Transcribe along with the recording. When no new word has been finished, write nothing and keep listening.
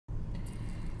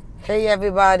Hey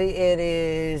everybody, it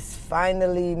is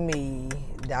finally me,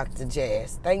 Dr.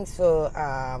 Jazz. Thanks for,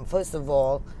 first of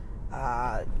all,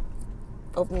 uh,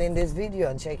 opening this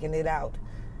video and checking it out.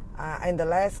 In the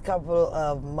last couple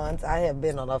of months, I have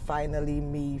been on a finally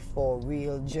me for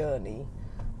real journey.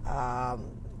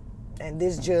 And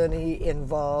this journey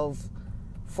involves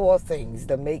four things: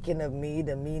 the making of me,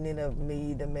 the meaning of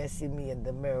me, the messy me, and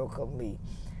the miracle me.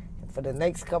 For the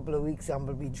next couple of weeks, I'm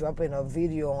going to be dropping a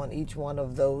video on each one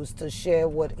of those to share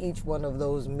what each one of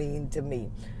those mean to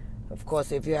me. Of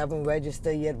course, if you haven't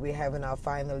registered yet, we're having our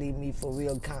Finally Me for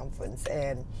Real conference.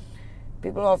 And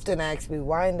people often ask me,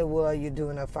 why in the world are you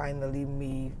doing a Finally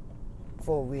Me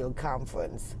for Real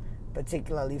conference,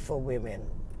 particularly for women?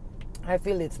 I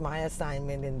feel it's my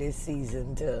assignment in this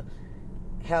season to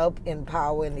help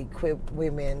empower and equip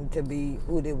women to be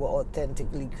who they were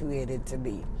authentically created to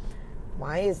be.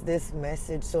 Why is this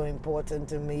message so important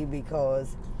to me?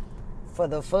 Because for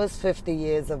the first 50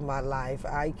 years of my life,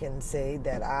 I can say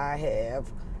that I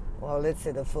have, well, let's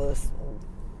say the first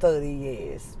 30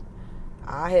 years,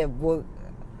 I have worked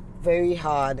very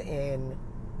hard in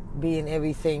being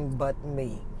everything but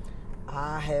me.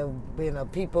 I have been a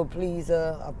people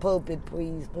pleaser, a pulpit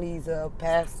pleaser,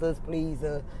 pastor's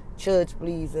pleaser, church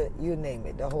pleaser, you name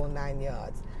it, the whole 9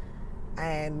 yards.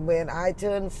 And when I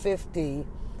turned 50,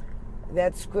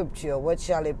 that scripture, what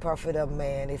shall it profit a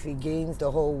man if he gains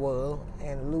the whole world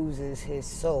and loses his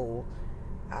soul,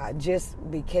 just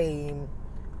became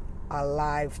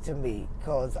alive to me.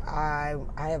 Because I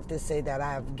have to say that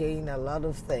I've gained a lot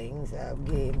of things. I've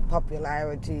gained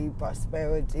popularity,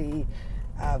 prosperity.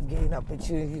 I've gained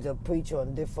opportunity to preach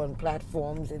on different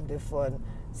platforms in different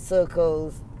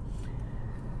circles.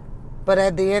 But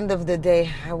at the end of the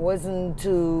day, I wasn't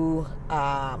too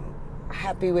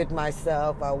happy with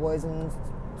myself. I wasn't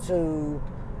too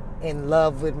in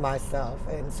love with myself.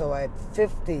 And so at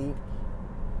 50,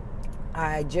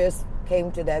 I just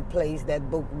came to that place, that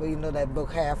book, you know, that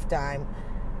book Halftime,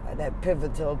 that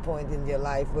pivotal point in your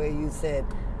life where you said,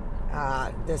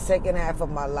 the second half of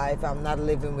my life, I'm not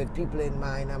living with people in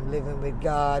mind. I'm living with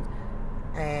God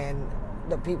and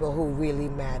the people who really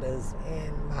matters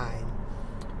in mind.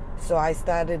 So I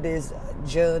started this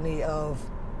journey of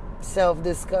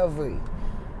self-discovery.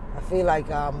 I feel like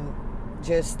I'm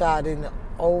just starting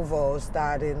over,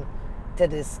 starting to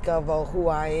discover who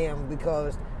I am,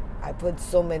 because I put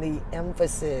so many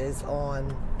emphasis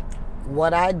on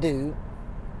what I do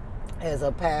as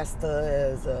a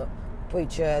pastor, as a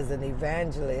preacher, as an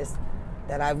evangelist,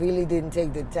 that I really didn't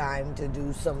take the time to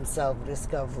do some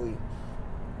self-discovery.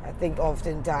 I think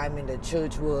oftentimes in the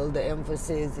church world, the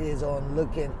emphasis is on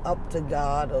looking up to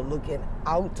God or looking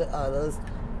out to others,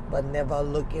 but never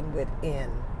looking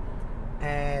within.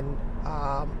 And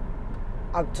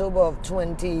October of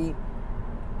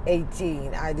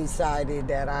 2018, I decided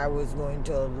that I was going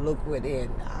to look within.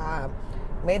 I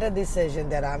made a decision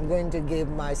that I'm going to give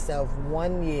myself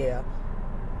 1 year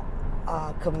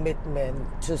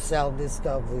commitment to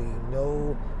self-discovery.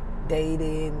 No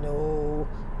dating, no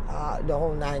the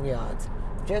whole 9 yards.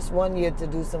 Just 1 year to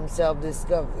do some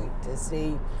self-discovery, to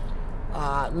see,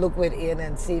 look within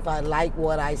and see if I like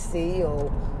what I see or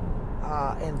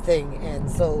and think. And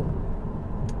so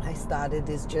I started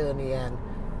this journey, and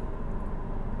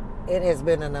it has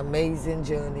been an amazing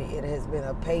journey. It has been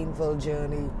a painful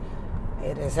journey.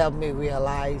 It has helped me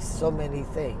realize so many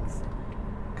things.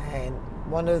 And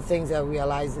one of the things I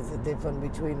realized is the difference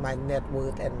between my net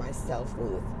worth and my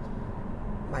self-worth.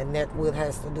 My net worth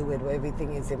has to do with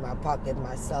everything is in my pocket.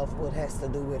 My self-worth has to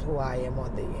do with who I am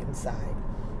on the inside.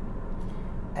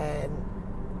 And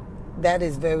that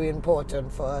is very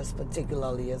important for us,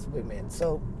 particularly as women.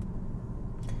 So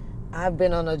I've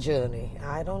been on a journey.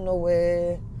 I don't know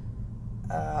where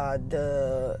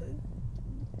the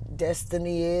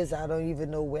destiny is. I don't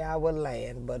even know where I will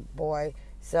land. But boy,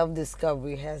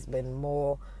 self-discovery has been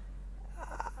more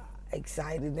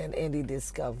exciting than any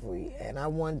discovery. And I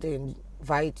want to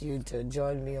invite you to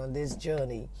join me on this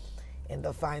journey in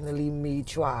the Finally Me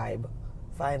tribe,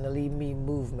 Finally Me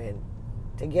movement,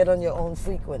 to get on your own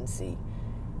frequency,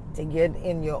 to get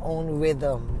in your own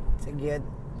rhythm,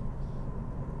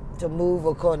 to move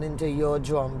according to your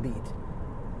drum beat.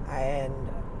 And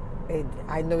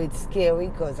I know it's scary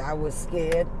because I was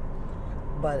scared,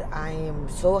 but I am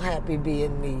so happy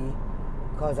being me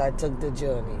because I took the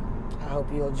journey. I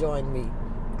hope you'll join me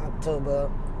October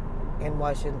in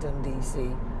Washington,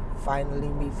 D.C., Finally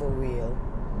Me for Real.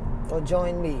 So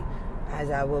join me as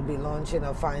I will be launching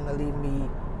a Finally Me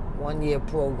 1 year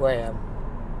program